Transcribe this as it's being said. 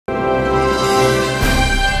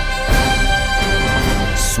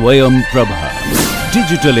Swayam Prabha.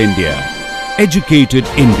 Digital India. Educated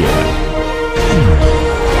India.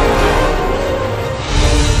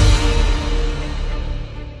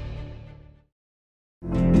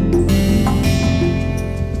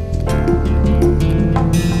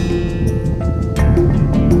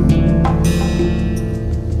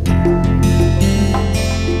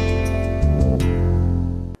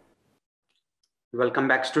 Welcome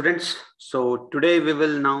back, students. So today we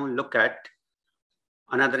will now look at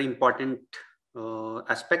another important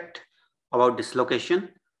aspect about dislocation,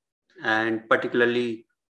 and particularly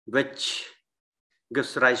which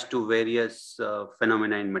gives rise to various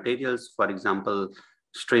phenomena in materials. For example,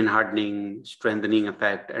 strain hardening, strengthening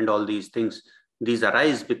effect, and all these things. These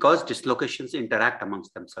arise because dislocations interact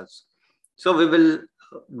amongst themselves. So we will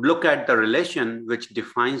look at the relation which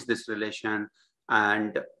defines this relation,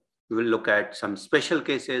 and we will look at some special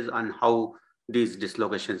cases on how these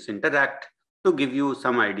dislocations interact to give you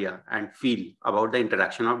some idea and feel about the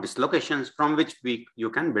interaction of dislocations from which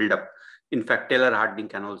you can build up. In fact, Taylor hardening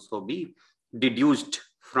can also be deduced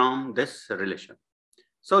from this relation.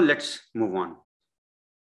 So let's move on.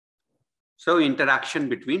 So interaction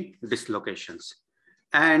between dislocations.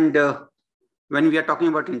 And when we are talking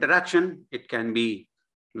about interaction, it can be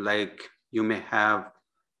like you may have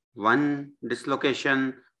one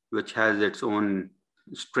dislocation which has its own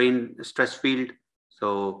stress field.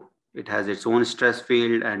 So it has its own stress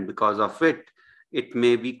field, and because of it, it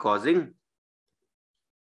may be causing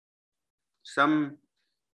some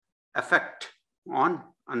effect on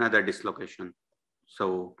another dislocation.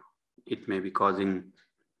 So it may be causing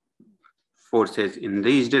forces in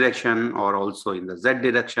this direction or also in the Z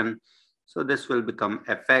direction. So this will become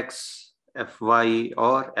Fx, Fy,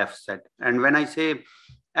 or Fz. And when I say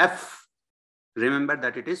F, remember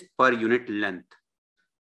that it is per unit length.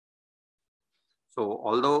 So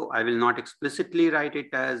although I will not explicitly write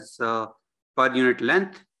it as per unit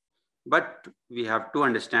length, but we have to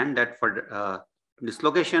understand that for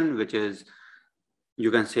dislocation, which is,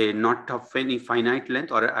 you can say, not of any finite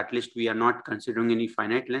length, or at least we are not considering any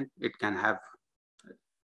finite length, it can have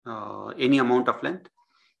any amount of length.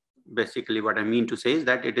 Basically, what I mean to say is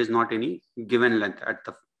that it is not any given length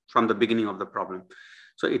from the beginning of the problem.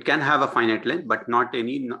 So it can have a finite length, but not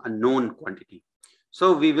any known quantity.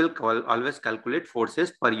 So we will always calculate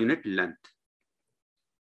forces per unit length.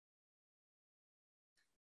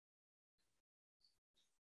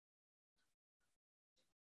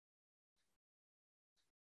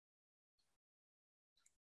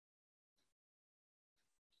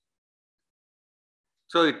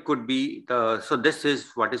 So it could be, so this is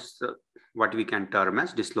what we can term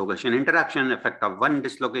as dislocation interaction, effect of one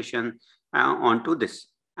dislocation onto this.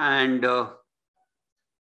 And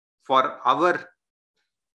for our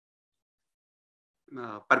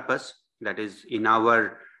purpose, that is in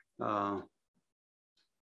our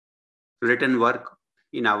written work,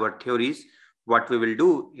 in our theories, what we will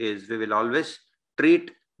do is we will always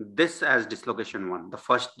treat this as dislocation 1.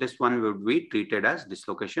 This one would be treated as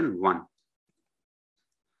dislocation 1.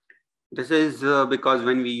 This is because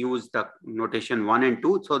when we use the notation 1 and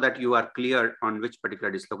 2, so that you are clear on which particular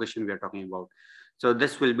dislocation we are talking about. So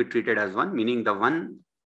this will be treated as 1, meaning the 1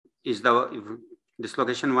 is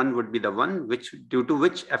dislocation 1 would be the one due to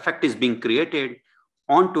which effect is being created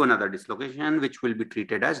onto another dislocation, which will be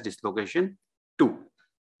treated as dislocation 2.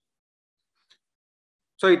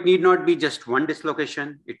 So it need not be just one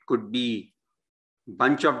dislocation. It could be a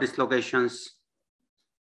bunch of dislocations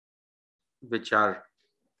which are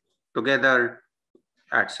together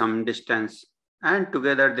at some distance, and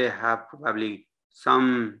together they have probably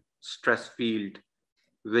some stress field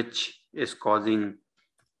which is causing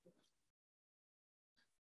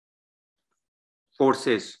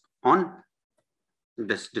forces on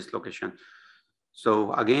this dislocation.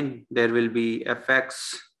 So again, there will be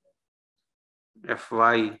Fx,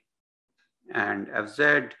 Fy, and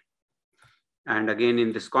Fz. And again,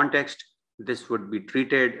 in this context, this would be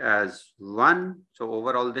treated as 1. So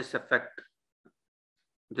overall, this effect,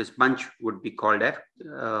 this bunch would be called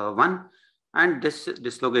F1. And this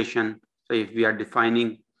dislocation, so if we are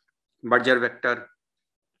defining Berger vector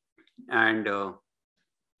and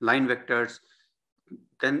line vectors,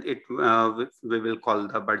 then we will call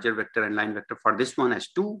the Berger vector and line vector for this one as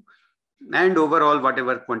 2. And overall,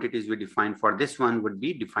 whatever quantities we define for this one would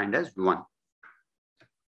be defined as 1.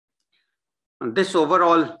 And this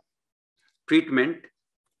overall treatment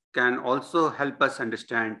can also help us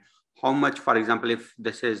understand how much, for example, if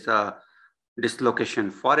this is a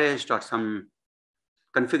dislocation forest or some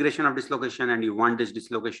configuration of dislocation and you want this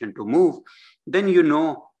dislocation to move, then you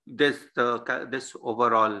know this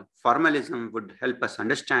overall formalism would help us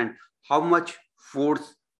understand how much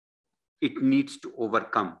force it needs to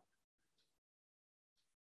overcome.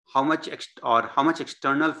 How much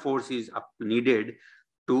external force is needed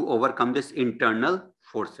to overcome this internal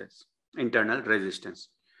forces, internal resistance.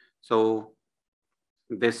 So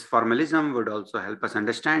this formalism would also help us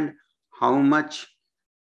understand how much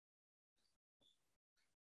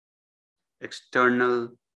external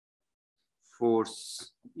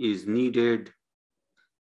force is needed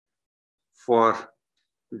for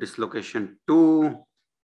dislocation 2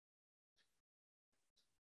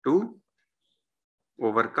 to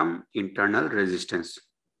overcome internal resistance.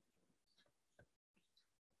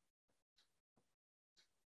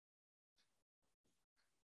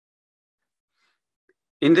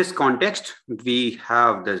 In this context, we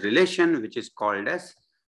have the relation which is called as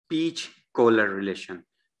Peach-Kohler relation.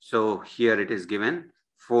 So here it is given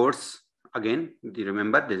force. Again,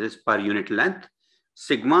 remember this is per unit length.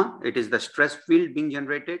 Sigma, it is the stress field being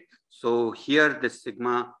generated. So here this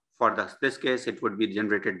sigma for this case, it would be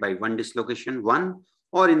generated by one dislocation, one,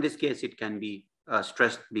 or in this case, it can be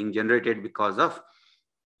stress being generated because of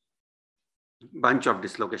bunch of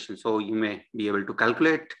dislocation. So you may be able to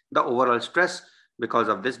calculate the overall stress because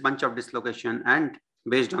of this bunch of dislocation, and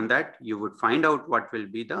based on that, you would find out what will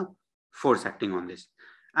be the force acting on this.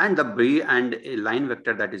 And the B and a line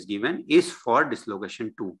vector that is given is for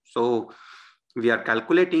dislocation 2. So we are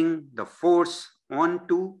calculating the force on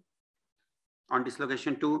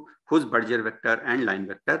dislocation 2, whose Berger vector and line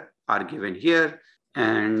vector are given here.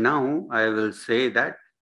 And now I will say that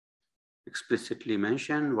explicitly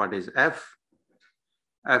mention what is F.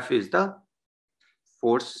 F is the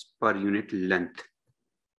force per unit length.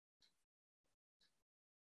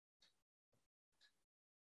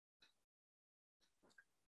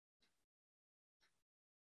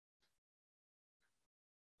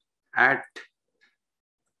 At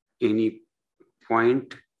any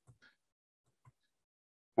point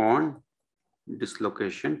on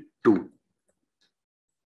dislocation 2.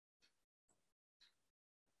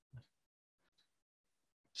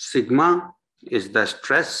 Sigma is the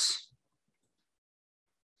stress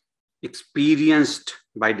experienced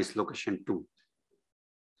by dislocation 2.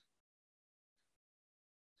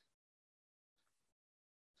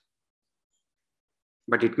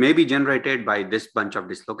 But it may be generated by this bunch of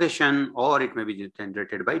dislocation, or it may be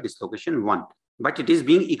generated by dislocation 1. But it is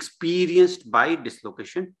being experienced by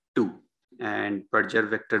dislocation 2. And Berger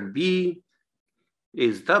vector B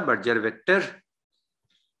is the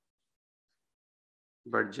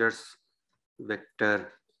Berger's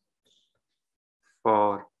vector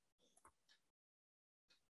for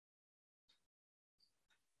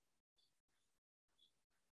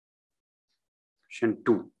dislocation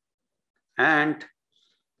 2. And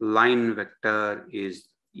line vector is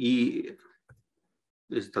E,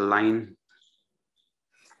 is the line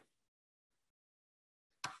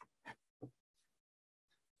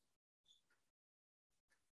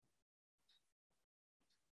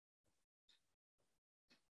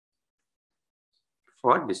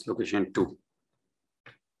for dislocation 2.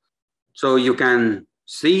 So you can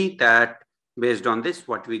see that based on this,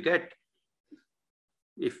 what we get,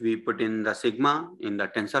 if we put in the sigma in the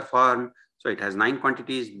tensor form, so it has 9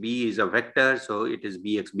 quantities. B is a vector, so it is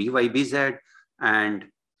Bx, By, Bz, and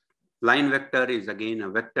line vector is again a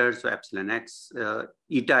vector, so epsilon x,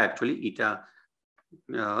 eta actually, eta,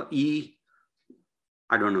 E,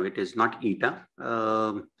 I don't know, it is not eta,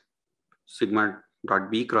 sigma dot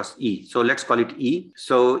B cross E. So let's call it E.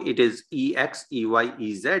 So it is Ex, Ey,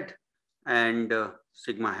 Ez, and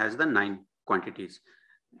sigma has the 9 quantities.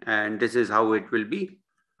 And this is how it will be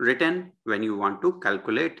written when you want to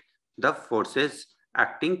calculate the forces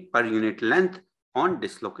acting per unit length on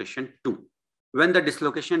dislocation 2. When the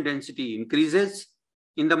dislocation density increases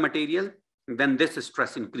in the material, then this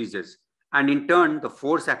stress increases. And in turn, the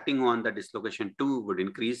force acting on the dislocation 2 would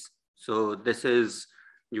increase. So this is,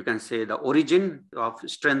 you can say, the origin of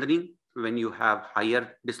strengthening when you have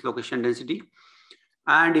higher dislocation density.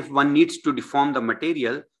 And if one needs to deform the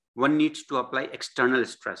material, one needs to apply external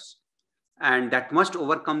stress. And that must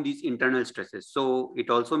overcome these internal stresses. So it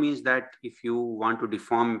also means that if you want to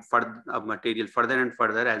deform a material further and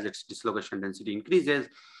further as its dislocation density increases,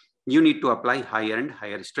 you need to apply higher and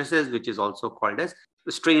higher stresses, which is also called as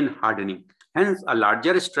strain hardening. Hence, a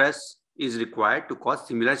larger stress is required to cause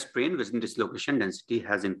similar strain when dislocation density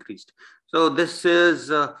has increased. So this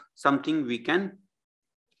is something we can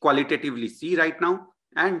qualitatively see right now,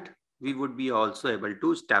 and we would be also able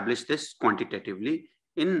to establish this quantitatively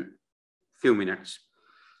in few minutes.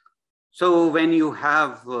 So when you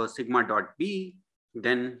have sigma dot B,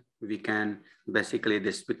 then we can basically,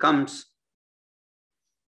 this becomes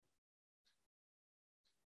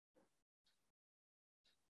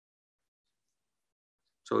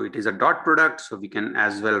So it is a dot product. So we can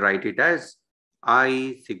as well write it as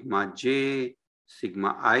I sigma j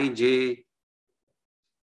sigma ij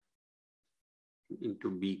into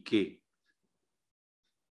bk.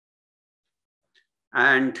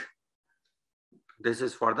 And this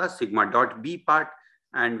is for the sigma dot b part.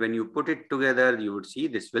 And when you put it together, you would see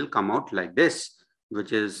this will come out like this,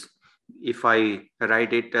 which is, if I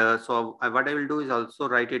write it, what I will do is also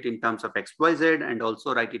write it in terms of XYZ and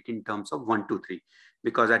also write it in terms of 1, 2, 3,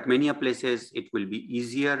 because at many places it will be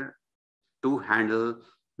easier to handle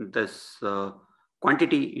this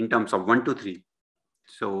quantity in terms of 1, 2, 3.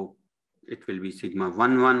 So it will be sigma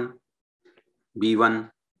 1, 1,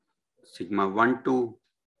 B1, sigma 1, 2,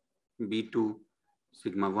 B2,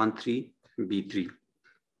 sigma 1, 3, B3,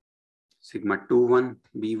 sigma 2, 1,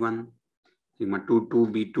 B1, sigma 2, 2,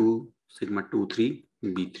 B2, sigma 2, 3,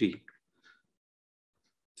 B3,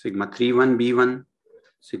 sigma 3, 1, B1,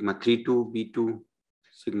 sigma 3, 2, B2,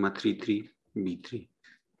 sigma 3, 3, B3.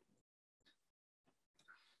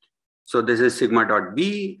 So this is sigma dot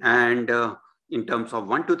B and in terms of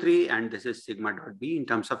 1, 2, 3, and this is sigma dot B in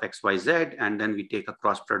terms of X, Y, Z, and then we take a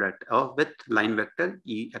cross product with line vector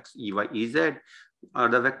Ex, Ey, Ez are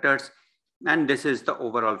the vectors, and this is the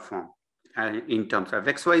overall form in terms of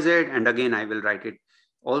X, Y, Z, and again I will write it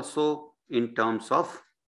also in terms of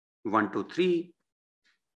 1, 2, 3.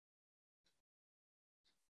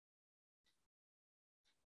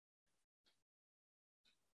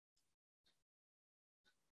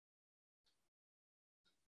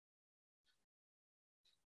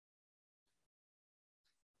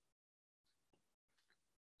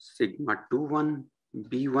 Sigma 2, 1,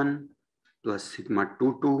 B1 plus sigma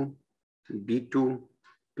 2, 2, B2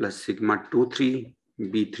 plus sigma 2, 3,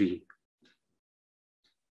 B3.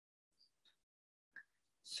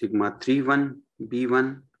 Sigma 3, 1,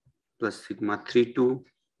 B1 plus sigma 3, 2,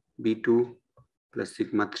 B2 plus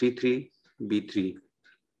sigma 3, 3, B3.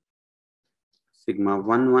 Sigma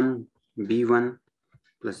 1, 1, B1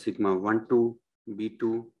 plus sigma 1, 2,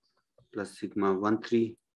 B2 plus sigma 1,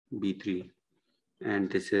 3, B3.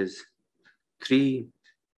 And this is 3,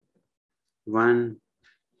 1,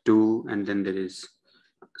 2, and then there is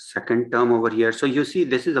second term over here. So you see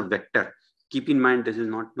this is a vector. Keep in mind this is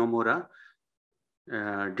not no more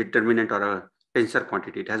a determinant or a tensor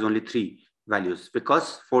quantity. It has only 3 values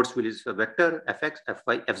because force field is a vector fx,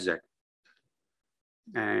 fy, fz.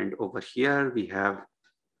 And over here we have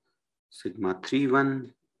sigma 3,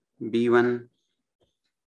 1, B1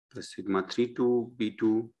 plus sigma 3, 2,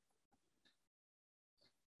 B2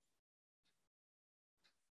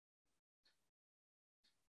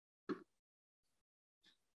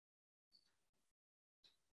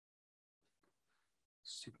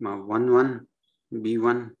 sigma 1, 1,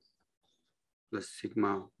 B1 plus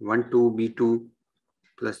sigma 1, 2, B2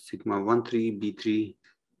 plus sigma 1, 3, B3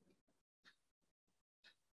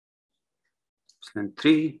 and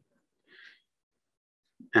 3.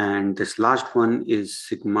 And this last one is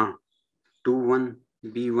sigma 2, 1,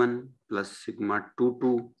 B1 plus sigma 2,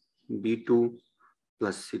 2, B2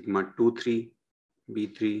 plus sigma 2, 3,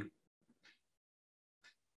 B3.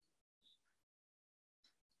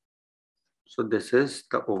 So this is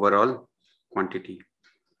the overall quantity.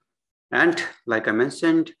 And like I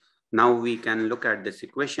mentioned, now we can look at this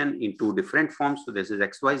equation in 2 different forms. So this is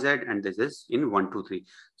XYZ and this is in 1, 2, 3.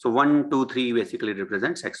 So 1, 2, 3 basically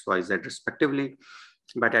represents XYZ respectively.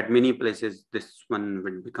 But at many places, this one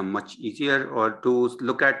will become much easier or to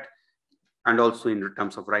look at, and also in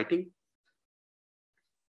terms of writing.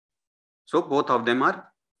 So both of them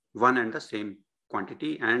are one and the same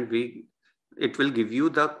quantity, and it will give you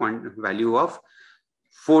the value of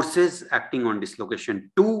forces acting on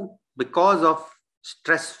dislocation 2 because of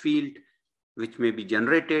stress field which may be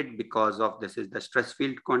generated because of, this is the stress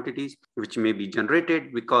field quantities which may be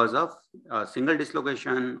generated because of a single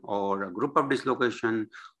dislocation or a group of dislocation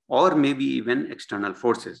or maybe even external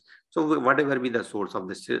forces. So whatever be the source of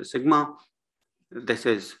this sigma, this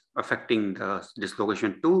is affecting the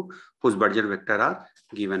dislocation 2 whose Berger vector are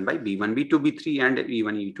given by B1, B2, B3 and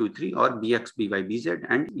E1, E2, E3 or Bx, By, Bz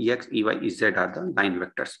and Ex, Ey, Ez are the line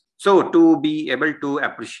vectors. So to be able to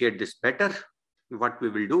appreciate this better, what we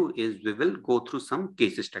will do is we will go through some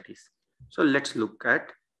case studies. So let's look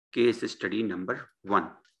at case study number 1.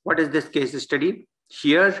 What is this case study?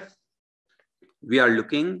 Here we are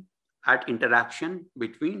looking at interaction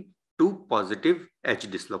between 2 positive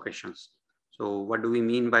edge dislocations. So what do we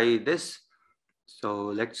mean by this? So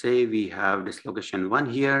let's say we have dislocation 1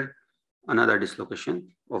 here, another dislocation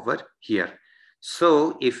over here.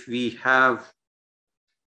 So if we have,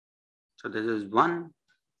 so this is 1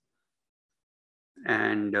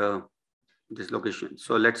 and dislocation.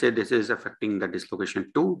 So let's say this is affecting the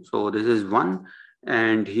dislocation 2. So this is 1,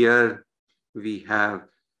 and here we have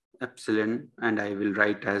epsilon, and I will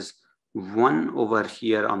write as 1 over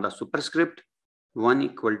here on the superscript, 1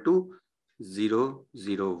 equal to 0,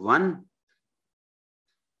 0, 1,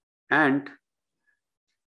 and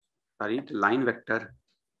the line vector.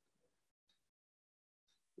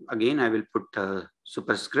 Again, I will put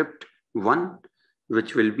superscript 1,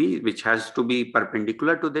 which has to be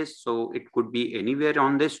perpendicular to this. So it could be anywhere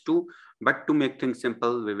on this too, but to make things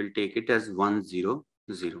simple, we will take it as 1, 0,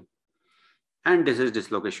 0. And this is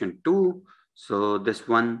dislocation 2. So this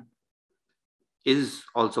one is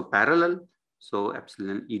also parallel. So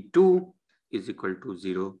epsilon E2 is equal to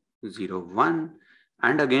 0, 0, 1.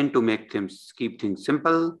 And again, to keep things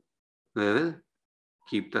simple, we will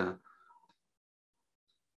keep the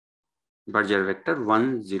Berger vector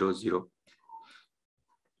 1, 0, 0.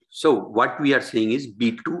 So what we are saying is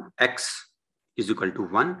B2x is equal to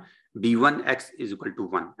 1, B1x is equal to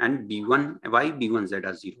 1, and B1y, B1z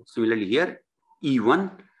are 0. Similarly here,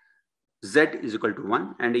 E1z is equal to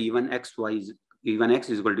 1, and E1x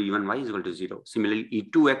is equal to E1y is equal to 0. Similarly,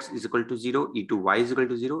 E2x is equal to 0, E2y is equal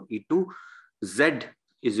to 0, E2z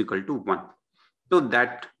is equal to 1. So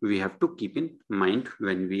that we have to keep in mind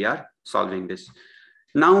when we are solving this.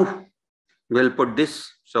 Now we'll put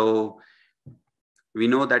this. So we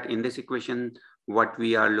know that in this equation, what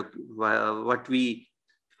we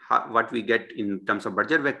get in terms of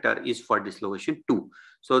Berger vector is for dislocation 2.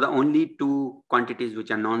 So the only two quantities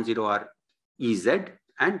which are non-zero are Ez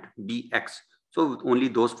and Bx. So only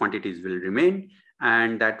those quantities will remain,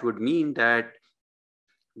 and that would mean that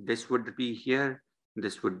this would be here,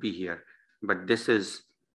 this would be here, but this is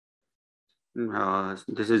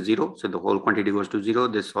 0. So the whole quantity goes to 0.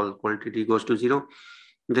 This whole quantity goes to 0.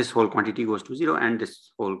 This whole quantity goes to 0, and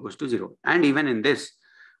this whole goes to 0. And even in this,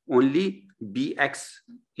 only Bx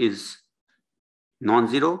is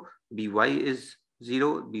non-zero, By is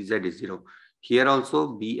 0, Bz is 0. Here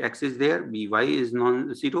also Bx is there, By is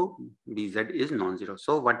non-zero, Bz is non-zero.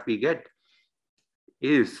 So what we get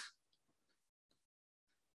is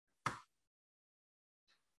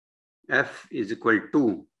F is equal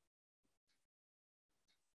to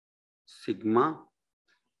sigma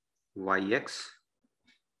Yx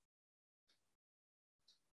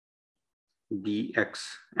dx,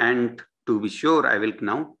 and to be sure, I will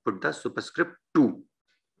now put the superscript 2,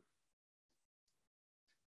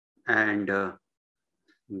 and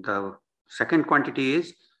the second quantity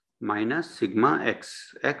is minus sigma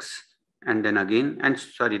x, and then again, and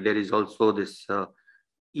sorry, there is also this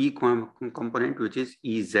E component, which is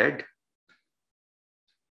Ez,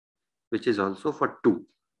 which is also for 2,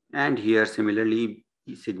 and here similarly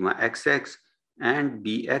sigma xx and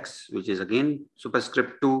bx, which is again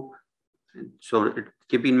superscript 2. So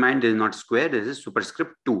keep in mind, this is not square, this is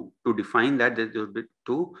superscript 2 to define that,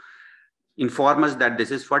 to inform us that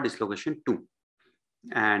this is for dislocation 2.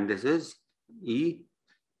 And this is E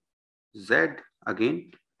Z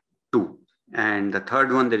again 2. And the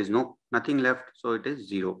third one, there is nothing left, so it is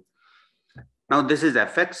 0. Now this is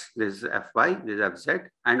Fx, this is Fy, this is Fz,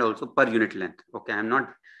 and also per unit length. Okay, I'm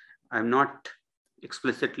not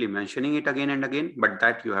explicitly mentioning it again and again, but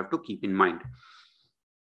that you have to keep in mind.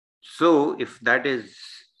 So if that is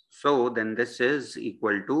so, then this is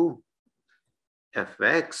equal to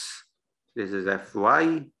Fx, this is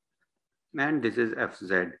Fy, and this is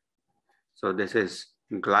Fz. So this is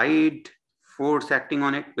glide force acting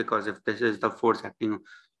on it, because if this is the force acting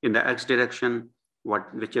in the x direction,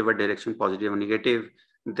 whichever direction, positive or negative,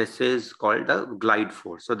 this is called the glide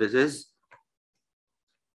force. So this is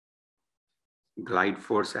glide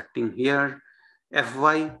force acting here.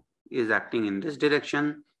 Fy is acting in this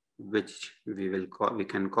direction, which we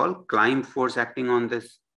can call climb force acting on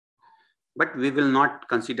this. But we will not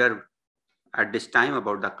consider at this time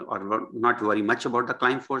about or not very much about the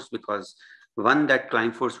climb force, because one, that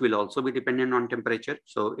climb force will also be dependent on temperature.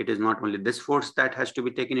 So it is not only this force that has to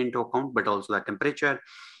be taken into account, but also the temperature.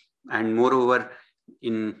 And moreover,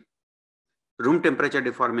 in room temperature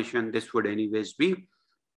deformation, this would anyways be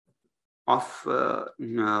of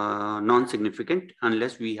non-significant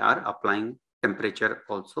unless we are applying temperature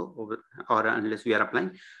also, or unless we are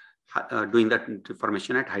applying doing that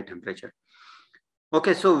deformation at high temperature.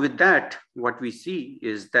 Okay, so with that, what we see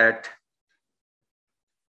is that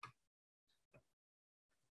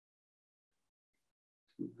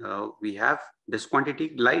we have this quantity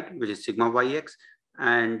glide, which is sigma Yx,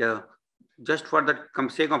 and just for the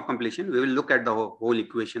sake of completion, we will look at the whole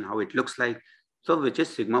equation, how it looks like. So which is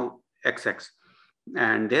sigma Xx,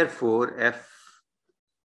 and therefore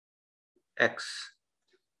Fx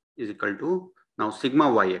is equal to now sigma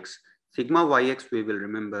Yx. sigma yx we will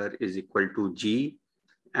remember is equal to G,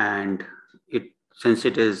 and since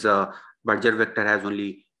it is Berger vector has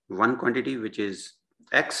only one quantity, which is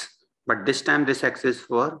x, but this time this x is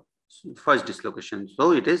for first dislocation,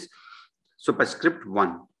 so it is superscript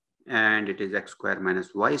 1, and it is x square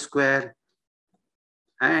minus y square,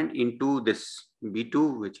 and into this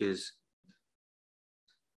B2, which is,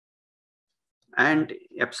 and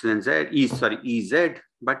epsilon z, Ez,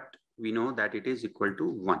 but we know that it is equal to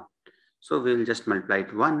 1. So we'll just multiply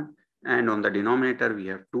it 1, and on the denominator we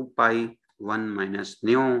have 2 pi 1 minus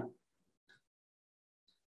nu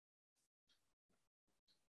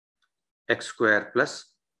x square plus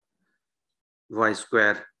y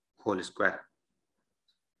square whole square.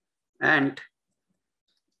 And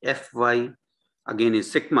Fy again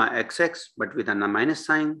is sigma xx, but with a minus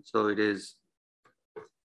sign. So it is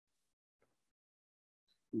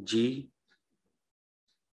G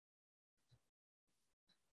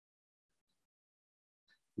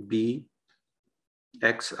B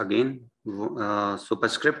x again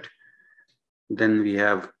superscript, then we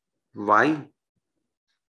have y,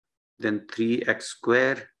 then 3x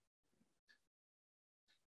square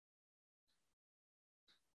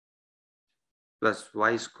plus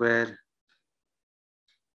y square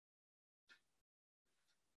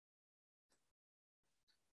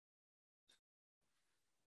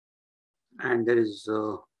and there is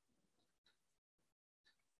 2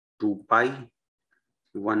 pi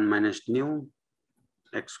 1 minus nu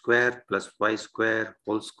x square plus y square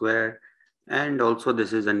whole square, and also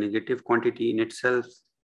this is a negative quantity in itself,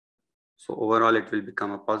 so overall it will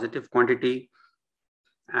become a positive quantity,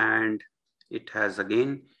 and it has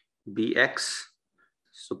again bx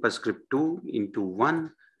superscript 2 into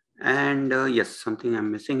 1, and yes, something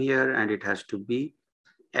I'm missing here, and it has to be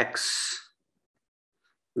x.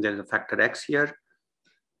 There's a factor x here.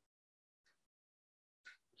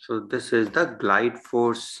 So this is the glide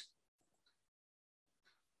force.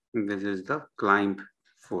 This is the climb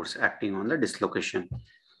force acting on the dislocation.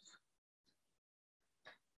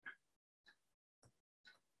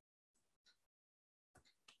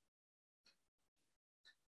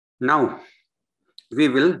 Now we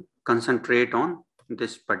will concentrate on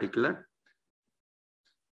this particular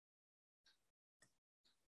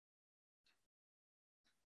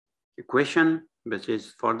equation, which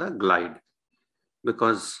is for the glide,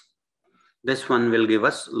 because this one will give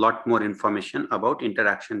us a lot more information about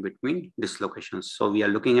interaction between dislocations. So we are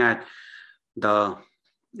looking at the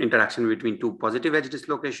interaction between two positive edge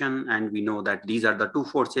dislocation, and we know that these are the two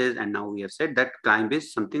forces, and now we have said that climb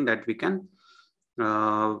is something that we can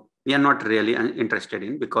we are not really interested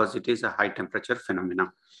in because it is a high temperature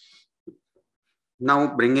phenomena.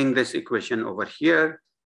 Now bringing this equation over here,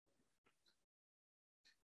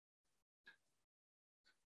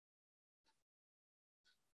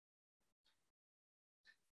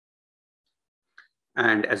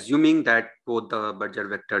 and assuming that both the Berger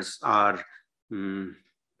vectors are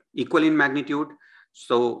equal in magnitude.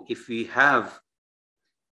 So if we have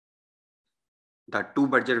the two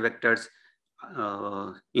Berger vectors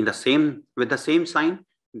with the same sign,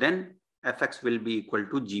 then fx will be equal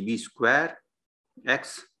to gb square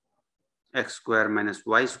x square minus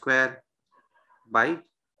y square by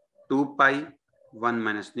 2 pi 1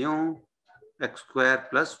 minus nu x square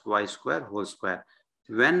plus y square whole square,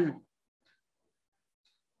 when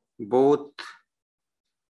both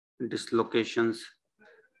dislocations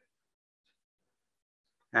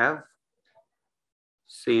have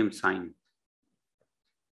same sign.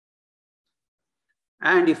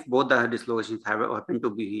 And if both the dislocations happen to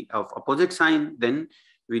be of opposite sign, then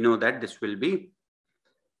we know that this will be,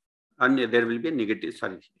 and there will be a negative,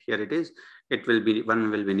 sorry, here it is, it will be, one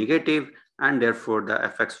will be negative, and therefore the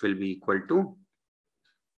fx will be equal to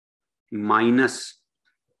minus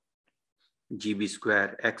gb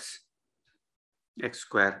square x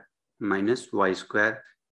square minus y square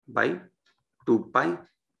by 2 pi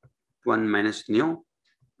 1 minus nu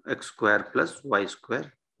x square plus y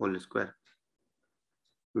square whole square,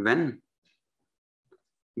 when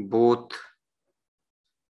both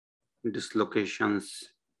dislocations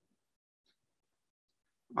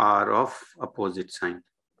are of opposite sign.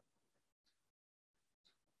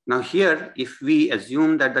 Now here, if we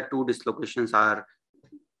assume that the two dislocations are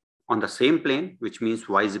on the same plane, which means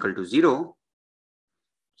y is equal to 0.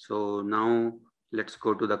 So now let's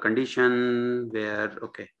go to the condition where,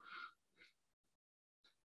 okay,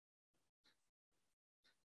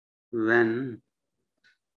 when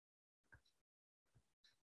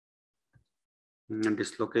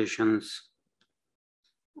dislocations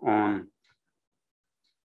on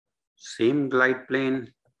same glide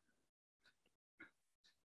plane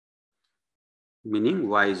meaning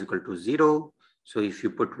y is equal to 0. So if you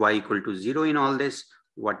put y equal to 0 in all this,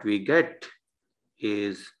 what we get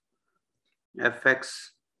is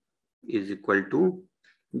fx is equal to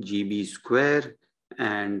gb square,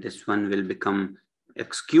 and this one will become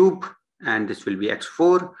x cube, and this will be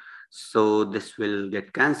x4. So this will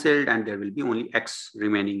get cancelled, and there will be only x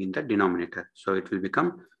remaining in the denominator. So it will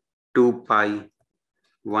become 2 pi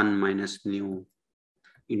 1 minus nu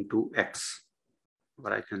into x,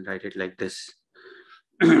 or I can write it like this,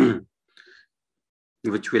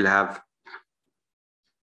 which will have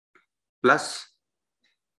plus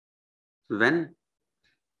when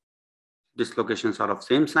dislocations are of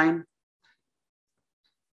same sign,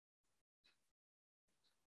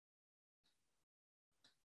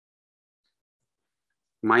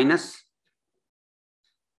 minus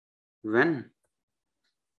when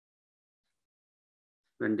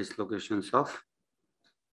dislocations of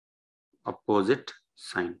opposite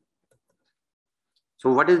sign.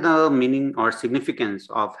 So what is the meaning or significance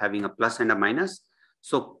of having a plus and a minus?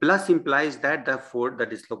 So plus implies that the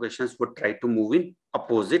dislocations would try to move in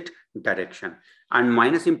opposite direction, and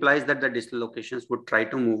minus implies that the dislocations would try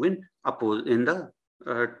to move in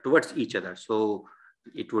towards each other. So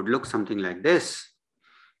it would look something like this.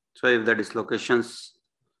 So if the dislocations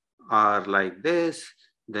are like this,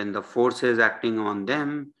 then the forces acting on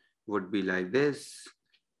them would be like this,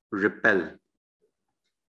 repel.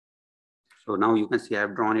 So now you can see I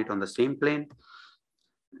have drawn it on the same plane.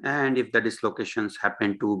 And if the dislocations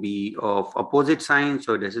happen to be of opposite sign,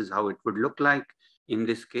 so this is how it would look like. In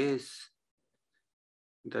this case,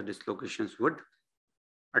 the dislocations would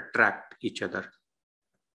attract each other.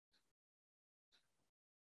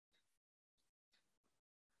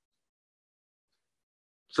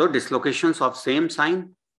 So dislocations of same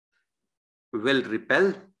sign will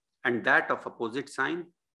repel, and that of opposite sign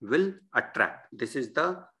will attract. This is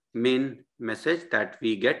the main message that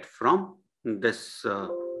we get from this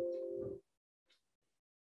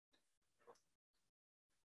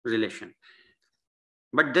relation.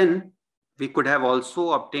 But then we could have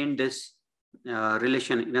also obtained this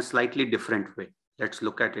relation in a slightly different way. Let's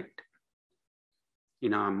look at it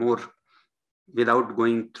in a more, without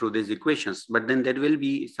going through these equations. But then there will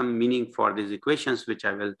be some meaning for these equations, which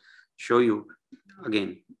I will show you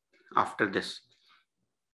again after this.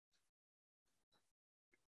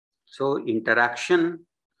 So interaction,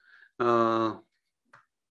 the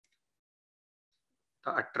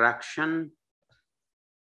attraction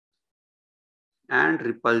and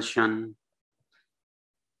repulsion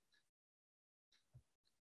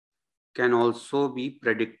can also be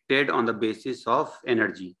predicted on the basis of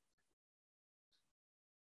energy.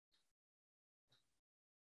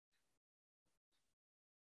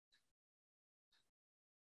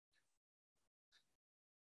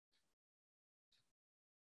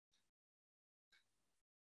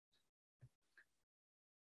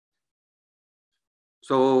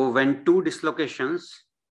 So when two dislocations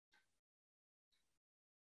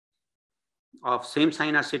of same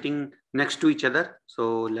sign are sitting next to each other,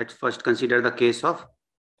 so let's first consider the case of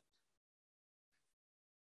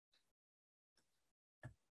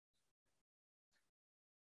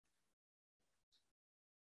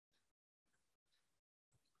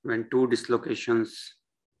when two dislocations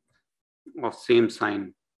of same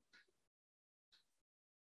sign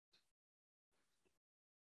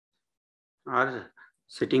are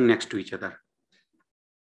sitting next to each other.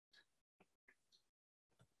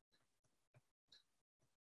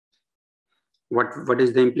 What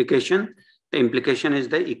is the implication? The implication is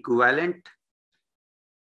the equivalent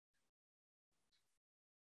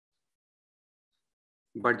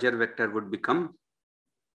Berger vector would become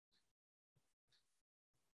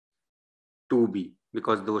 2b,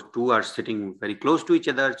 because those two are sitting very close to each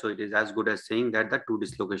other. So it is as good as saying that the two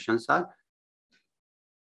dislocations are.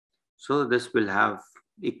 So this will have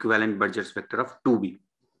equivalent Berger's vector of 2b.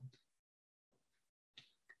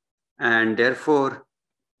 And therefore,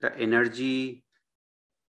 the energy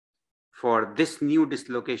for this new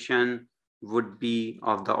dislocation would be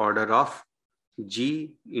of the order of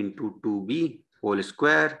g into 2b whole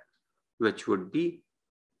square, which would be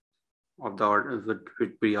of the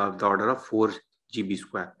order of 4 GB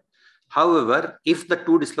square. However, if the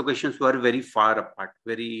two dislocations were very far apart,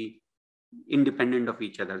 very independent of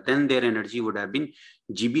each other, then their energy would have been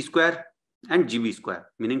GB square and GB square,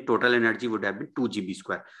 meaning total energy would have been 2 GB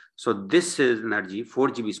square. So this is energy 4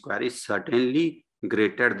 GB square is certainly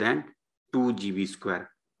greater than 2 GB square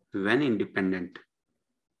when independent.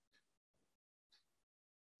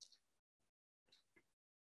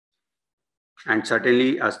 And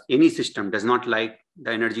certainly as any system does not like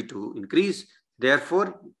the energy to increase,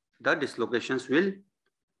 therefore the dislocations will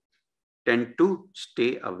tend to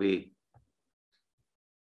stay away.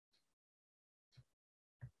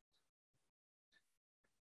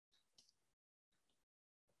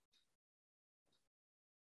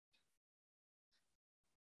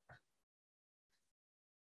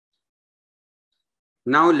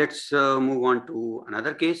 Now let's move on to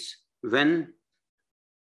another case when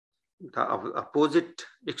the opposite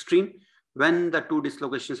extreme, when the two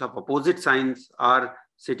dislocations of opposite signs are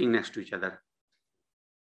sitting next to each other.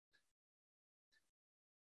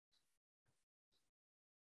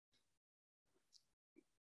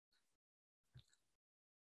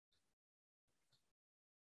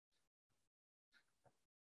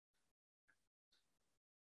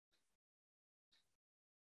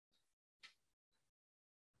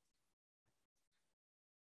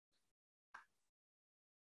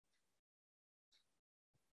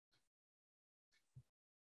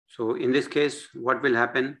 So in this case, what will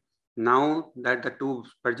happen? Now that the two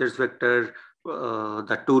Burgers vector,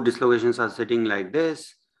 the two dislocations are sitting like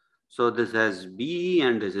this. So this has B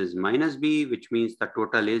and this is minus B, which means the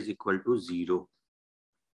total is equal to 0,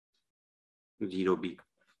 0B.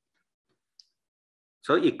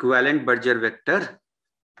 So equivalent Berger vector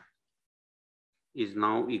is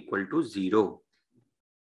now equal to 0.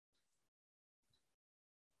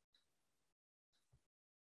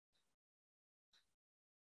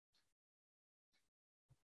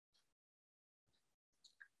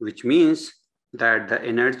 Which means that the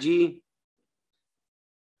energy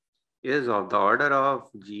is of the order of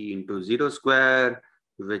G into 0 square,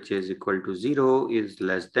 which is equal to 0, is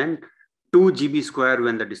less than 2 GB square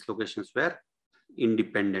when the dislocations were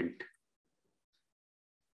independent.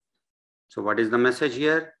 So what is the message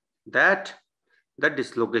here? That the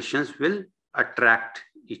dislocations will attract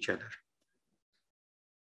each other.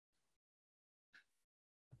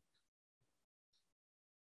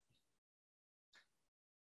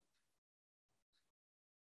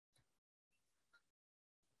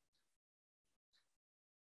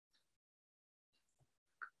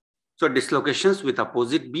 So dislocations with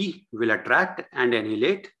opposite B will attract and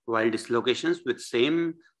annihilate, while dislocations with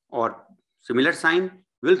same or similar sign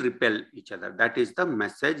will repel each other. That is the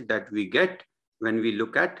message that we get when we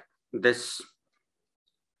look at this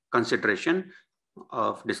consideration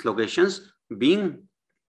of dislocations being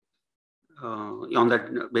on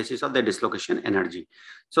the basis of the dislocation energy.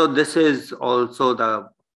 So this is also the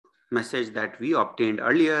message that we obtained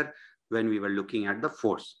earlier when we were looking at the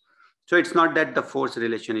force. So it's not that the force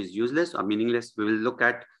relation is useless or meaningless. We will look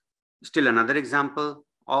at still another example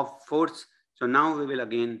of force. So now we will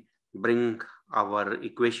again bring our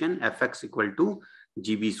equation Fx equal to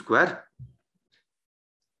GB square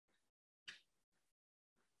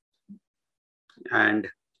and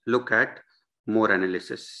look at more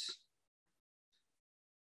analysis.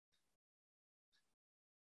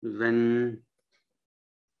 When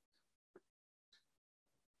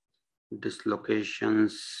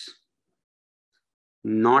dislocations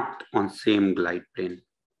not on same glide plane,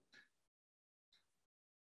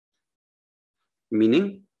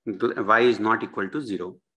 meaning y is not equal to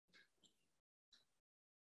 0.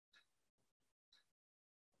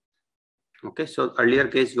 Okay, so earlier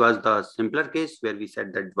case was the simpler case where we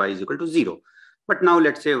said that y is equal to 0. But now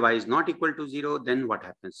let's say y is not equal to 0, then what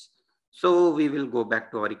happens? So we will go back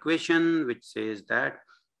to our equation, which says that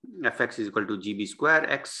Fx is equal to GB square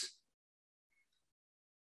x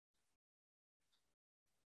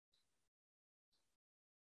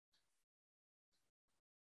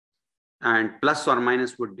and plus or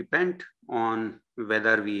minus would depend on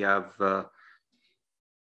whether we have the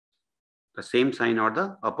same sign or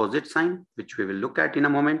the opposite sign, which we will look at in a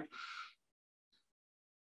moment.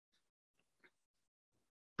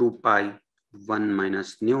 2 pi 1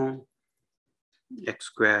 minus nu x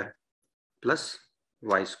square plus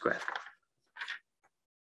y square.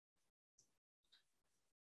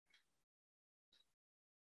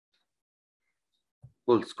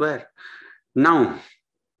 Whole square. Now,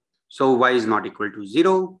 so y is not equal to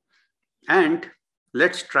 0. And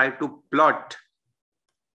let's try to plot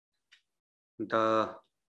the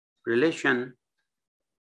relation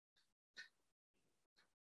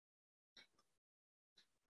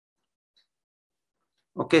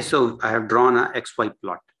okay, so I have drawn a XY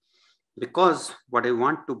plot because what I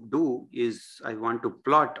want to do is I want to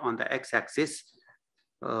plot on the x-axis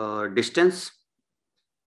distance,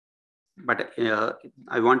 but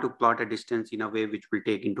I want to plot a distance in a way which will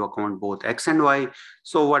take into account both x and y.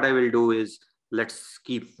 So what I will do is let's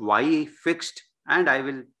keep y fixed and I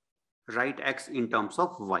will write x in terms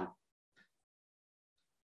of y.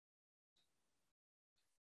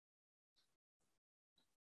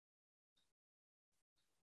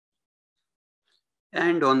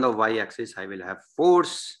 And on the y-axis, I will have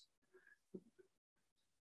force,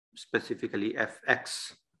 specifically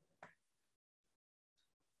Fx.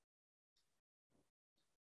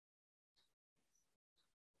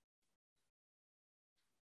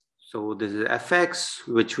 So this is Fx,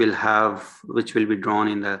 which will be drawn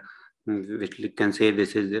in the, which we can say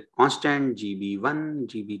this is a constant GB1,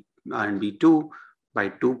 GB and B2 by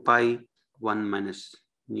 2 pi 1 minus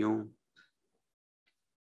nu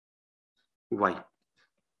y.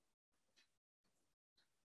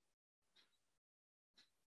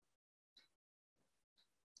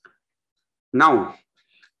 Now,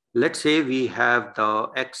 let's say we have the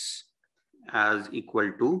x as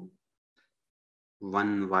equal to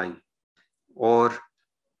 1y or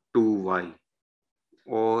 2y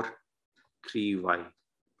or 3y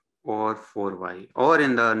or 4y, or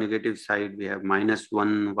in the negative side we have minus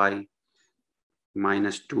 1y,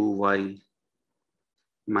 minus 2y,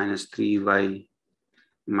 minus 3y,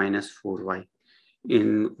 minus 4y.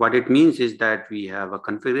 In what it means is that we have a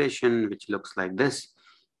configuration which looks like this.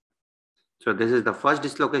 So this is the first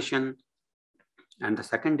dislocation, and the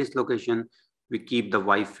second dislocation, we keep the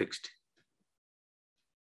y fixed.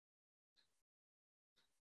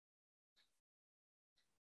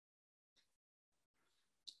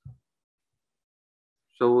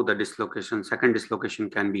 So the dislocation, second dislocation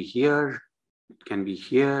can be here, it can be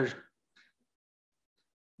here,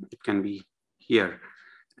 it can be here.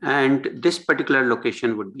 And this particular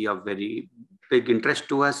location would be of very big interest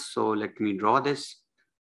to us. So let me draw this.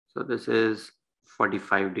 So this is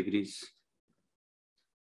 45 degrees.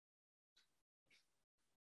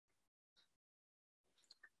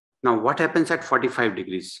 Now what happens at 45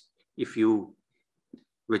 degrees?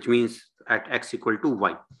 Which means at x equal to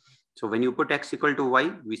y. So when you put x equal to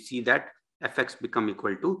y, we see that fx become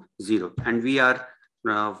equal to 0. And we are,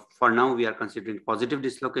 for now, we are considering positive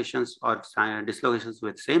dislocations or dislocations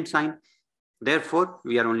with same sign. Therefore,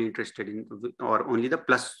 we are only interested in, or only the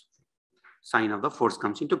plus sign of the force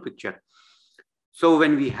comes into picture. So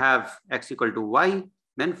when we have x equal to y,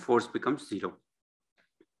 then force becomes 0.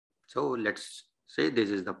 So let's say this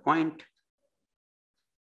is the point.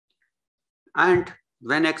 And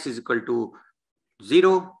when x is equal to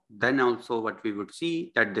 0, then also what we would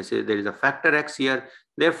see that there is a factor x here.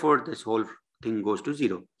 Therefore, this whole thing goes to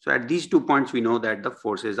 0. So at these 2 points, we know that the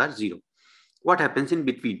forces are 0. What happens in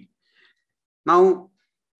between? Now,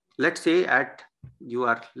 let's say you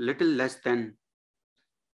are little less than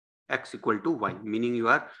x equal to y, meaning you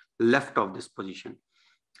are left of this position.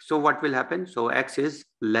 So what will happen? So x is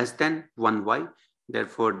less than 1y.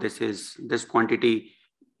 Therefore, this quantity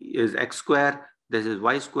is x square. This is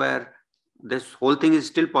y square. This whole thing is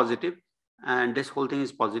still positive, and this whole thing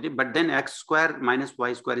is positive. But then x square minus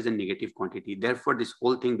y square is a negative quantity. Therefore, this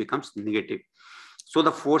whole thing becomes negative. So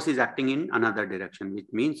the force is acting in another direction, which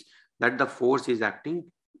means that the force is acting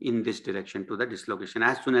in this direction to the dislocation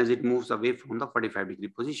as soon as it moves away from the 45-degree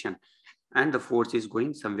position, and the force is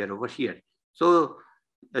going somewhere over here. So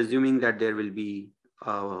assuming that there will be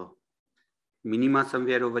a minima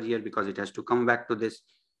somewhere over here because it has to come back to this.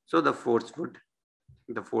 So the force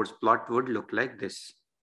plot would look like this.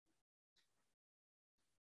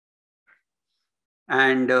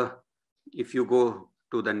 And if you go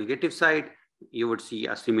to the negative side, you would see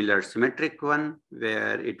a similar symmetric one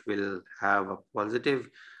where it will have a positive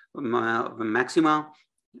maxima,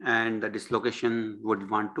 and the dislocation would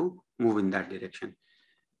want to move in that direction.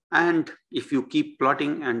 And if you keep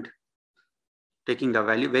plotting and taking the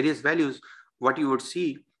various values, what you would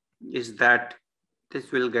see is that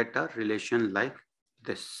this will get a relation like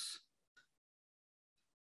this.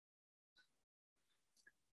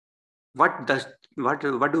 What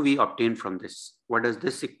do we obtain from this? What does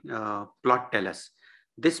this plot tell us?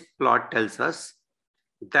 This plot tells us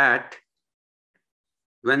that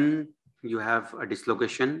when you have a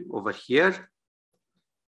dislocation over here,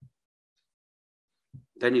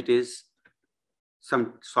 then it is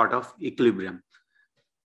some sort of equilibrium.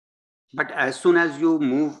 But as soon as you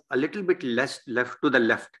move a little bit less left to the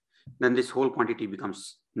left, then this whole quantity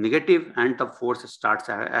becomes negative and the force starts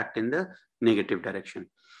to act in the negative direction.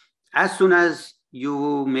 As soon as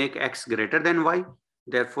you make x greater than y,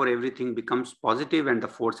 therefore everything becomes positive and the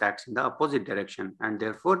force acts in the opposite direction, and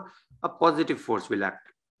therefore a positive force will act.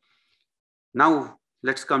 Now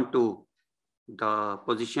let's come to the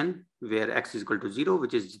position where x is equal to 0,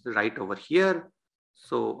 which is right over here.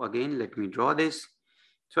 So again, let me draw this.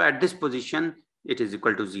 So at this position, it is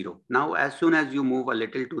equal to 0. Now, as soon as you move a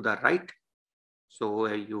little to the right, so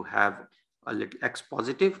you have a little x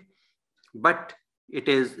positive, but it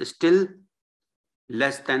is still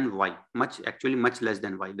less than y, much less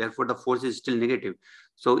than y. Therefore, the force is still negative.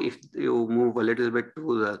 So if you move a little bit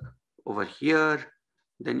to the over here,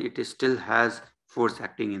 then it still has force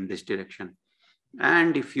acting in this direction.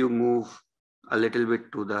 And if you move a little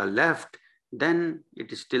bit to the left, then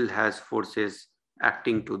it still has forces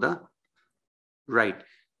acting to the right,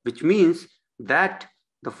 which means that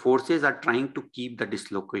the forces are trying to keep the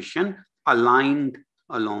dislocation aligned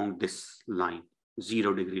along this line,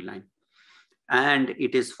 0 degree line. And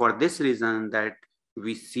it is for this reason that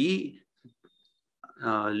we see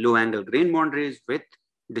low angle grain boundaries with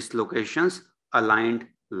dislocations aligned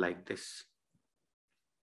like this.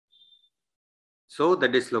 So the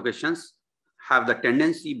dislocations have the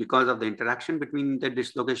tendency, because of the interaction between the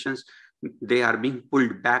dislocations, they are being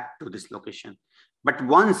pulled back to this location. But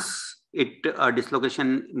once a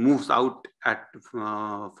dislocation moves out at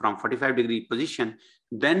from 45 degree position,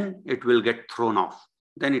 then it will get thrown off.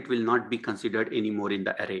 Then it will not be considered anymore in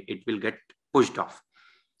the array. It will get pushed off.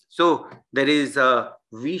 So there is a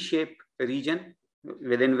V-shaped region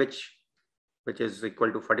within which is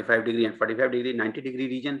equal to 45 degree and 45 degree, 90 degree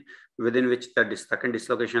region within which the second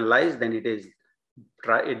dislocation lies. Then it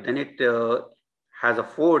has a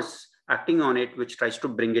force acting on it which tries to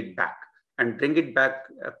bring it back and bring it back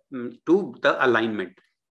to the alignment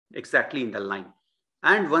exactly in the line.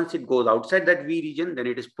 And once it goes outside that V region, then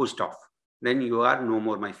it is pushed off. Then you are no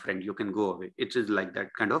more my friend. You can go away. It is like that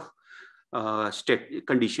kind of state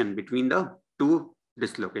condition between the two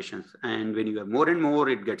dislocations. And when you have more and more,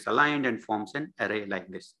 it gets aligned and forms an array like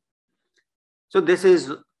this. So this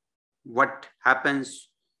is what happens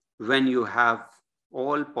when you have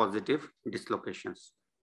all positive dislocations.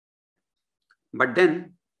 But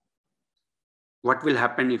then what will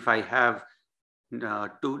happen if I have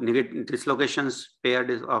two negative dislocations, paired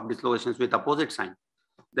of dislocations with opposite sign?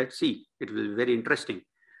 Let's see, it will be very interesting.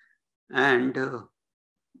 And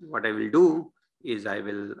what I will do is I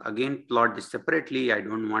will again plot this separately. I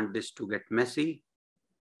don't want this to get messy.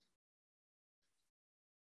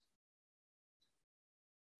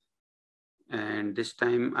 And this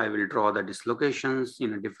time I will draw the dislocations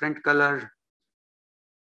in a different color.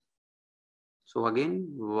 So again,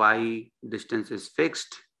 Y distance is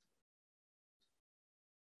fixed.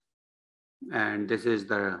 And this is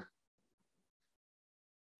the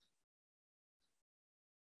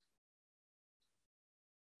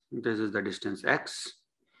distance X.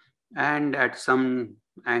 And at some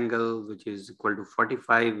angle which is equal to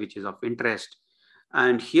 45, which is of interest.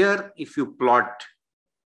 And here, if you plot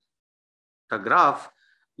the graph,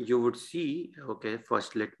 you would see, okay,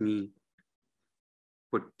 first let me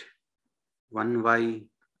put 1y,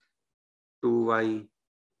 2y,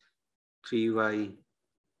 3y,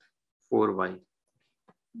 4y.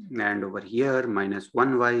 And over here, minus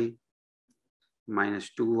 1y, minus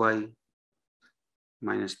 2y,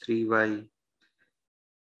 minus 3y,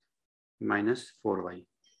 minus 4y.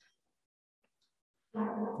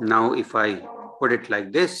 Now, if I put it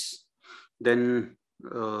like this, then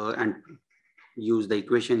and use the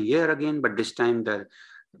equation here again, but this time the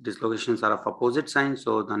dislocations are of opposite sign,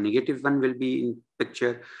 so the negative one will be in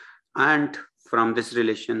picture. And from this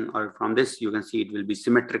relation, or from this, you can see it will be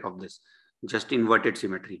symmetric of this, just inverted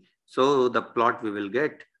symmetry. So the plot we will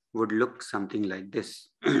get would look something like this.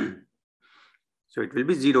 So it will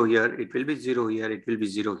be 0 here, it will be 0 here, it will be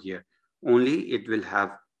 0 here. Only it will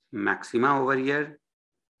have maxima over here,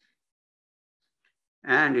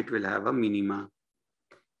 and it will have a minima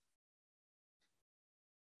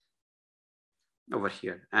over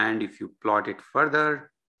here. And if you plot it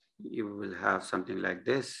further, you will have something like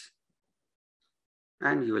this,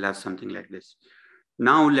 and you will have something like this.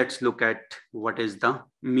 Now let's look at what is the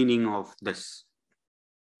meaning of this.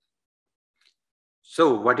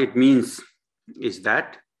 So what it means is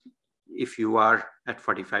that if you are at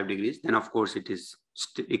 45 degrees, then of course it is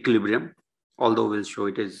equilibrium, although we'll show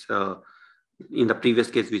it is, in the previous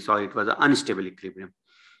case we saw it was an unstable equilibrium.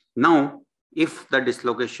 Now, if the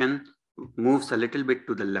dislocation moves a little bit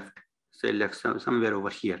to the left, say left somewhere over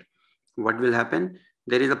here, what will happen?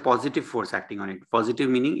 There is a positive force acting on it. Positive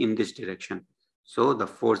meaning in this direction. So the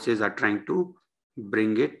forces are trying to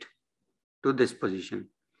bring it to this position.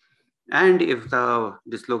 And if the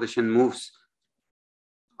dislocation moves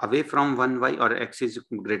away from 1y, or x is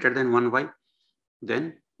greater than 1y,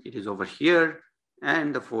 then it is over here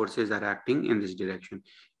and the forces are acting in this direction.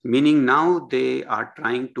 Meaning now they are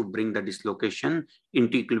trying to bring the dislocation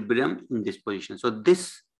into equilibrium in this position. So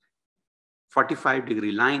this 45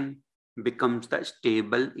 degree line becomes the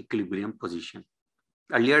stable equilibrium position.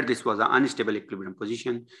 Earlier, this was an unstable equilibrium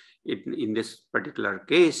position. In this particular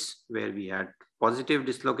case, where we had positive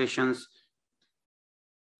dislocations,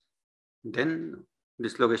 then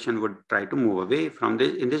dislocation would try to move away from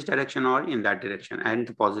this in this direction or in that direction, and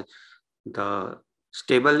the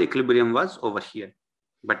stable equilibrium was over here.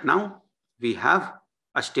 But now we have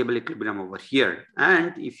a stable equilibrium over here,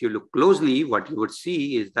 and if you look closely, what you would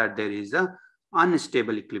see is that there is a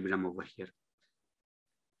unstable equilibrium over here.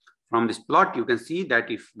 From this plot, you can see that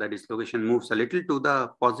if the dislocation moves a little to the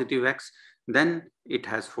positive x, then it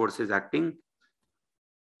has forces acting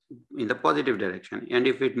in the positive direction. And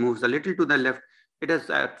if it moves a little to the left, it has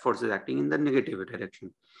forces acting in the negative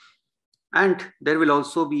direction. And there will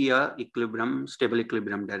also be a equilibrium, stable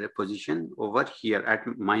equilibrium position over here at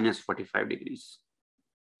minus 45 degrees.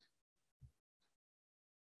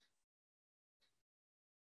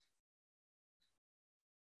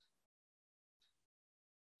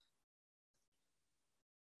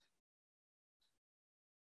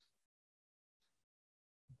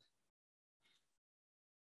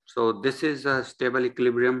 So this is a stable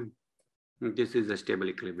equilibrium. This is a stable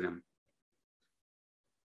equilibrium,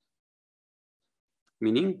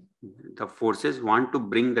 meaning the forces want to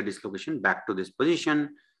bring the dislocation back to this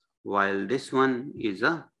position, while this one is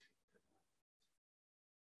a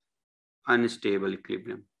unstable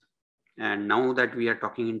equilibrium. And now that we are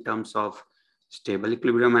talking in terms of stable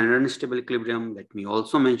equilibrium and unstable equilibrium, let me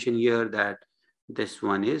also mention here that this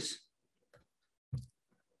one is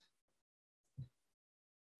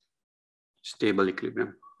stable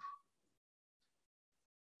equilibrium.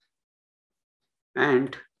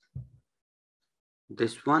 And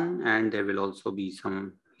this one, and there will also be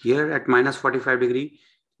some here at minus 45 degree.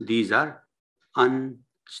 These are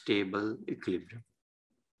unstable equilibrium.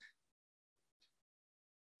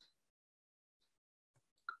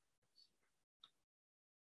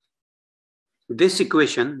 This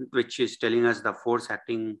equation, which is telling us the force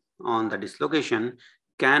acting on the dislocation,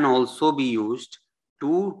 can also be used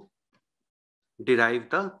to derive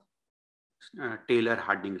the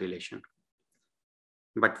Taylor-Harding relation.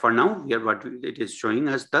 But for now, here what it is showing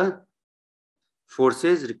us the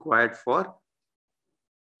forces required for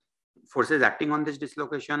forces acting on this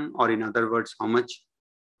dislocation, or in other words, how much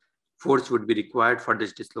force would be required for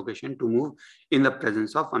this dislocation to move in the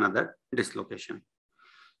presence of another dislocation.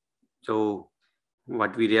 So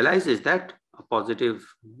what we realize is that a positive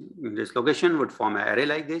dislocation would form an array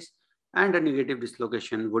like this, and a negative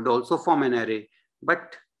dislocation would also form an array,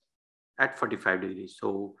 but at 45 degrees.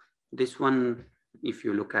 So this one, if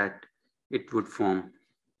you look at, it would form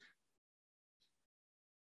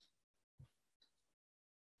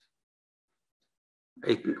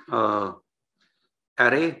a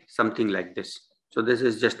array something like this. So this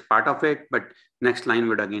is just part of it, but next line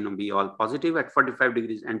would again be all positive at 45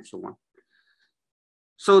 degrees and so on.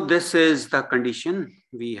 So this is the condition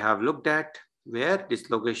we have looked at where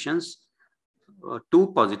dislocations,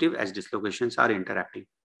 two positive edge dislocations are interacting.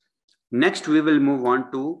 Next, we will move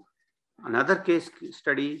on to another case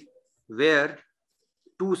study where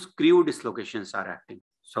two screw dislocations are acting.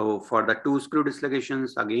 So for the two screw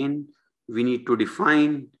dislocations, again, we need to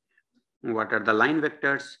define what are the line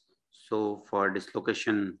vectors. So for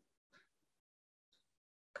dislocation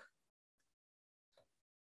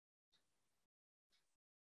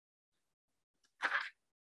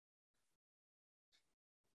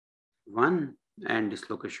one and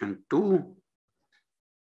dislocation two,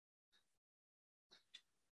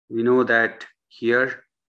 we know that here,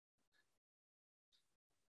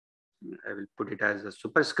 I will put it as a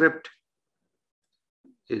superscript,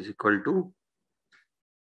 is equal to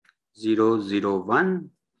 0, 0, 1,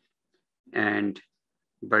 and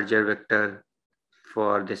Berger vector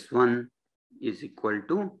for this one is equal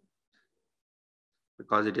to,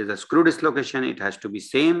 because it is a screw dislocation, it has to be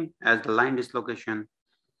same as the line dislocation.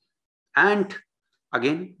 And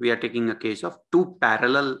again, we are taking a case of two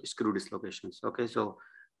parallel screw dislocations. Okay, so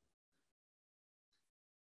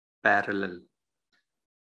parallel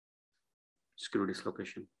screw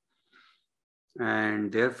dislocation.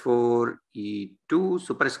 And therefore, E2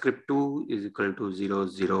 superscript 2 is equal to 0,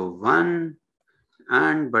 0, 1,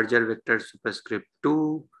 and Berger vector superscript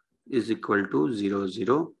 2 is equal to 0,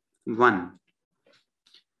 0, 1.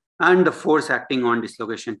 And the force acting on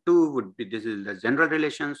dislocation 2 would be, this is the general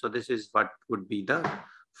relation. So this is what would be the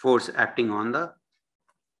force acting on the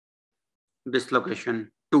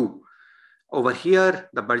dislocation 2. Over here,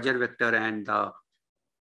 the Berger vector and the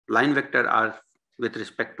line vector are with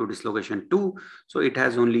respect to dislocation 2. So it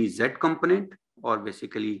has only Z component, or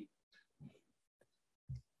basically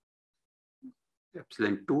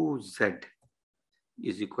epsilon 2 Z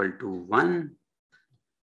is equal to 1.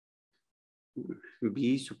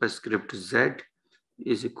 B superscript Z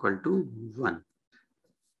is equal to 1.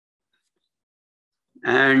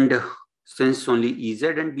 And since only Ez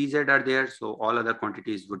and Bz are there, so all other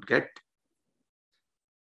quantities would get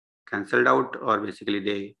cancelled out, or basically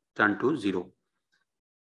they turn to 0.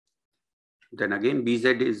 Then again,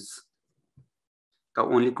 Bz is the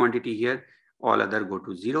only quantity here. All other go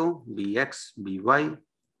to 0. Bx, By,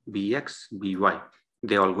 Bx, By.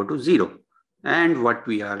 They all go to 0. And what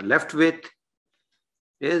we are left with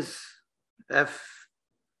is F.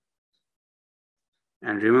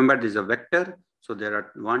 And remember, this is a vector. So there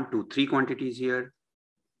are 1, 2, 3 quantities here.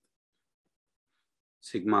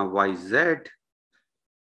 Sigma Yz,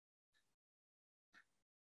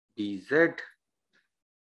 Bz,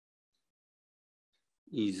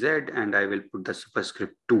 Ez, and I will put the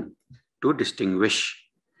superscript 2 to distinguish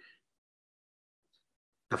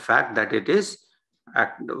the fact that it is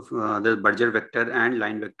the Berger vector and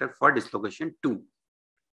line vector for dislocation 2.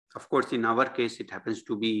 Of course, in our case, it happens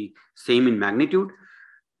to be same in magnitude,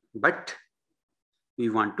 but we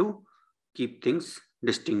want to keep things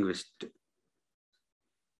distinguished.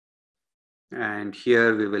 And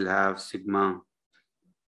here we will have sigma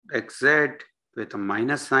xz with a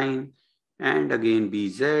minus sign, and again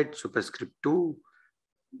Bz superscript 2,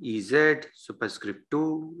 Ez superscript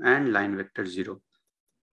 2, and line vector 0.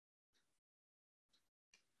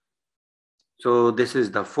 So this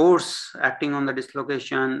is the force acting on the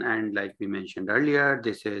dislocation, and like we mentioned earlier,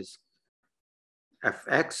 this is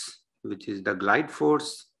Fx, which is the glide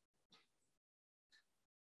force,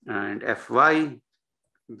 and Fy,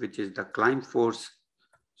 which is the climb force.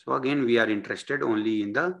 So again, we are interested only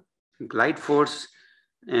in the glide force,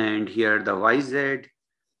 and here the Yz,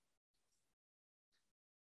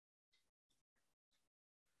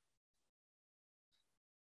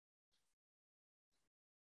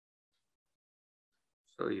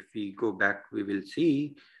 so if we go back, we will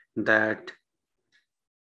see that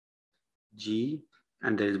G,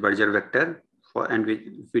 and there is Berger vector for, and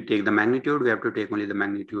if we take the magnitude, we have to take only the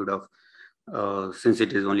magnitude of, since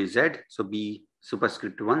it is only Z, so B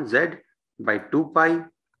superscript 1 Z by 2 pi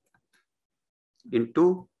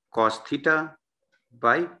into cos theta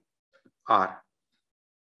by R,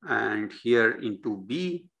 and here into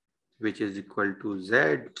B, which is equal to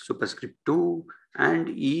Z superscript 2, and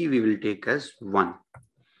E we will take as 1.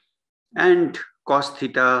 And cos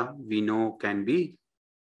theta we know can be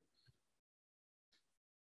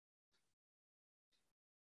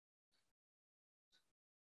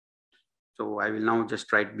so I will now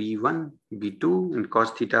just write B1, B2, and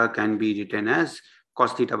cos theta can be written as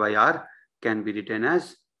cos theta by R can be written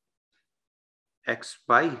as x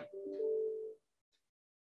by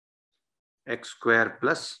x square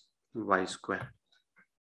plus y square.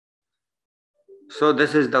 So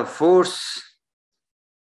this is the force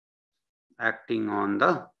acting on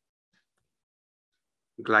the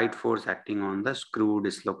glide force acting on the screw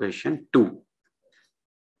dislocation 2.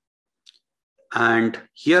 And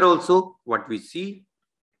here also what we see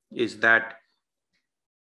is that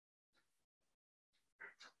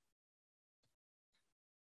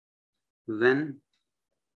when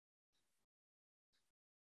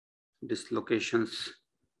dislocations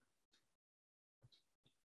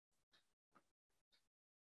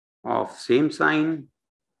of same sign,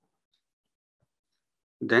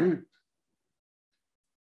 then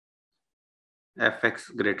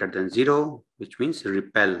Fx greater than 0, which means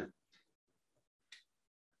repel.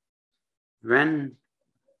 When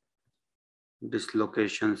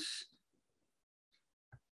dislocations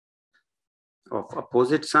of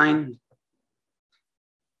opposite sign,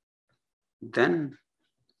 then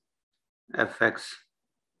Fx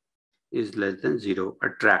is less than 0,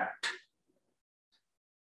 attract.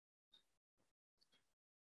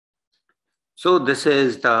 So this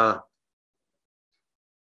is the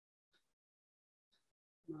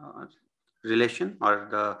relation or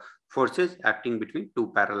the forces acting between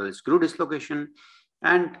two parallel screw dislocation.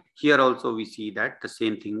 And here also we see that the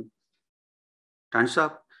same thing turns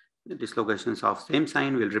up. The dislocations of same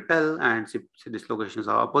sign will repel, and dislocations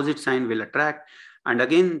of opposite sign will attract. And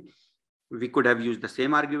again, we could have used the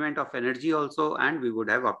same argument of energy also, and we would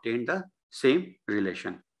have obtained the same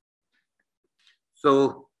relation.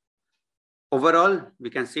 So overall,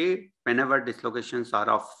 we can say whenever dislocations are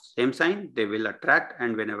of same sign, they will attract,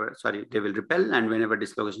 and whenever, they will repel, and whenever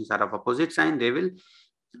dislocations are of opposite sign, they will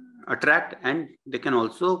attract, and they can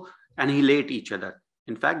also annihilate each other.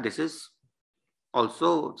 In fact, this is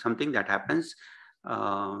also something that happens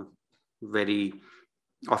very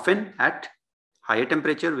often at higher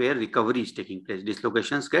temperature where recovery is taking place.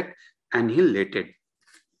 Dislocations get annihilated.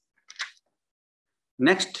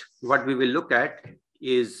 Next, what we will look at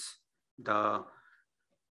is the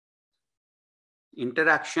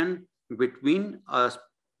interaction between a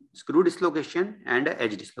screw dislocation and a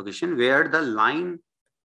edge dislocation where the line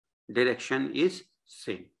direction is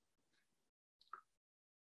same.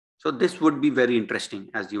 So this would be very interesting,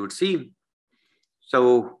 as you would see.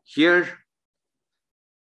 So here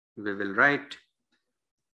we will write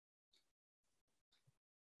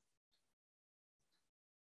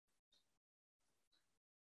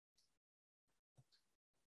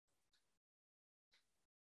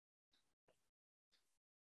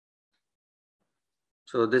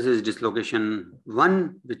so this is dislocation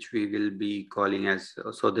 1, which we will be calling as,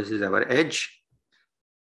 so this is our edge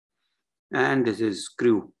and this is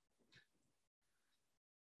screw.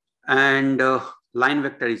 And line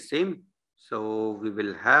vector is same. So we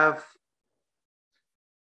will have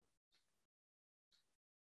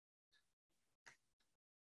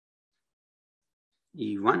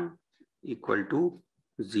E1 equal to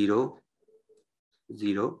 0,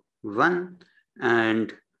 0, 1.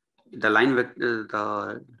 And the line vector,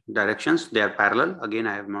 the directions, they are parallel. Again,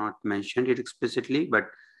 I have not mentioned it explicitly, but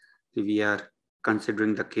we are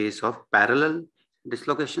considering the case of parallel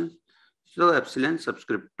dislocations. So epsilon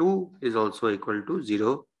subscript 2 is also equal to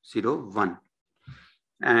 0, 0, 1.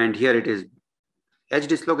 And here it is edge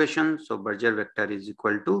dislocation. So Berger vector is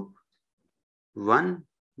equal to 1,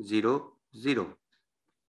 0, 0.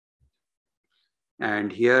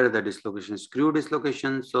 And here the dislocation screw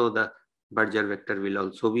dislocation. So the Berger vector will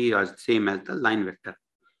also be as same as the line vector.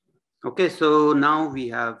 Okay, so now we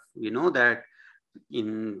have, that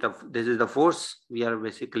in the, this is the force we are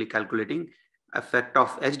basically calculating effect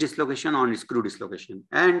of edge dislocation on screw dislocation.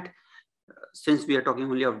 And since we are talking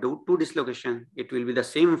only of two dislocation, it will be the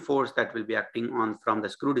same force that will be acting on from the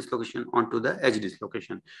screw dislocation onto the edge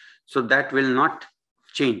dislocation. So that will not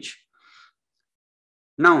change.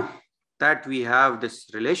 Now that we have this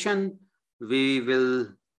relation, we will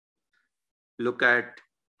look at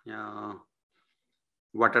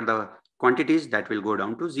what are the quantities that will go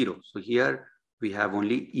down to 0. So here we have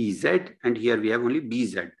only Ez and here we have only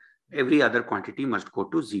Bz. Every other quantity must go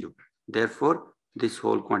to 0. Therefore, this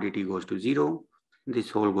whole quantity goes to 0, this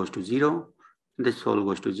whole goes to 0, this whole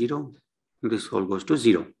goes to 0, this whole goes to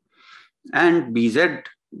 0. And Bz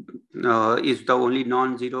is the only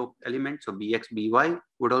non-zero element. So Bx, By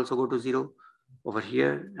would also go to 0 over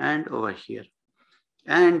here and over here.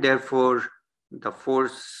 And therefore, the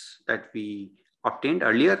force that we obtained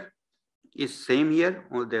earlier is same here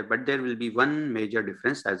or there, but there will be one major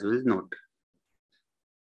difference, as we'll note.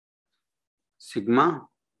 Sigma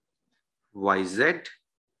Yz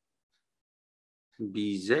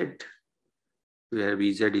Bz, where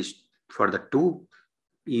Bz is for the 2,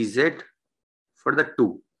 Ez for the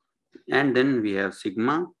 2. And then we have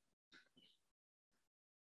sigma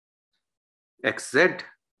Xz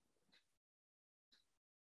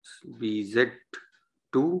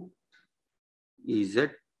Bz2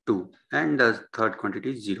 Ez2, and the third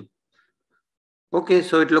quantity is 0. Okay,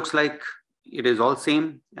 so it looks like it is all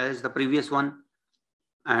same as the previous one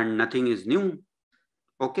and nothing is new.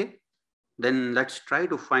 Okay, then let's try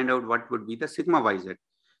to find out what would be the sigma Yz.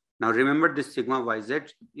 Now remember, this sigma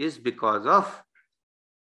Yz is because of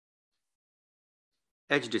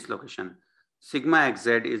edge dislocation. Sigma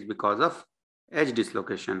Xz is because of edge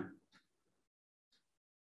dislocation.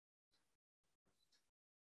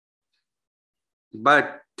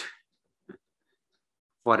 But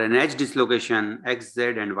for an edge dislocation,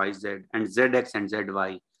 Xz and Yz and Zx and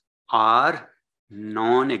Zy are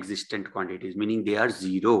non-existent quantities, meaning they are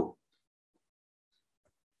 0.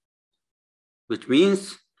 Which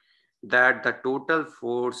means that the total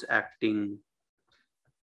force acting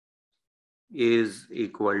is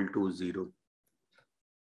equal to 0.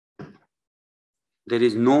 There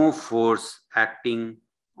is no force acting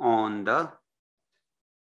on the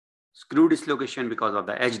screw dislocation because of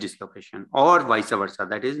the edge dislocation, or vice versa.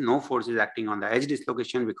 That is, no force is acting on the edge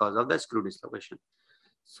dislocation because of the screw dislocation.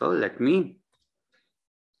 So let me,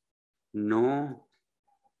 no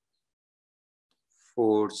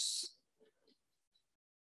force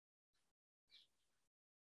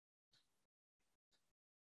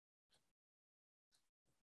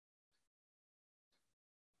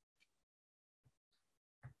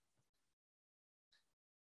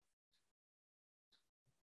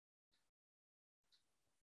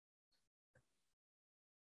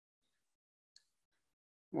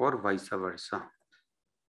or vice versa,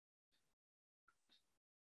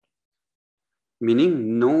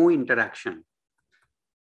 meaning no interaction.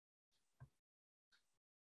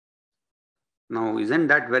 Now, isn't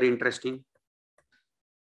that very interesting?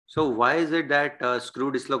 So why is it that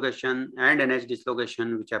screw dislocation and an edge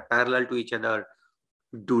dislocation, which are parallel to each other,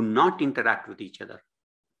 do not interact with each other?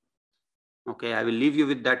 Okay, I will leave you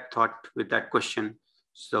with that thought, with that question.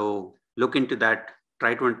 So look into that,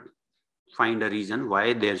 try to find a reason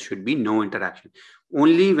why there should be no interaction.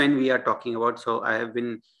 Only when we are talking about, so I have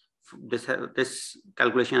been, this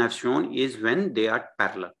calculation I've shown is when they are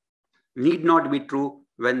parallel. Need not be true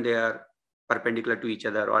when they are perpendicular to each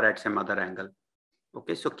other or at some other angle.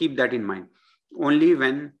 Okay, so keep that in mind. Only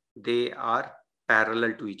when they are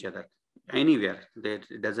parallel to each other, anywhere,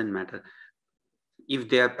 it doesn't matter. If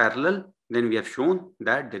they are parallel, then we have shown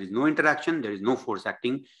that there is no interaction, there is no force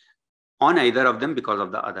acting on either of them because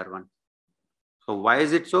of the other one. So why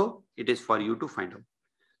is it so? It is for you to find out.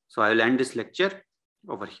 So I will end this lecture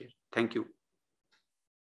over here. Thank you.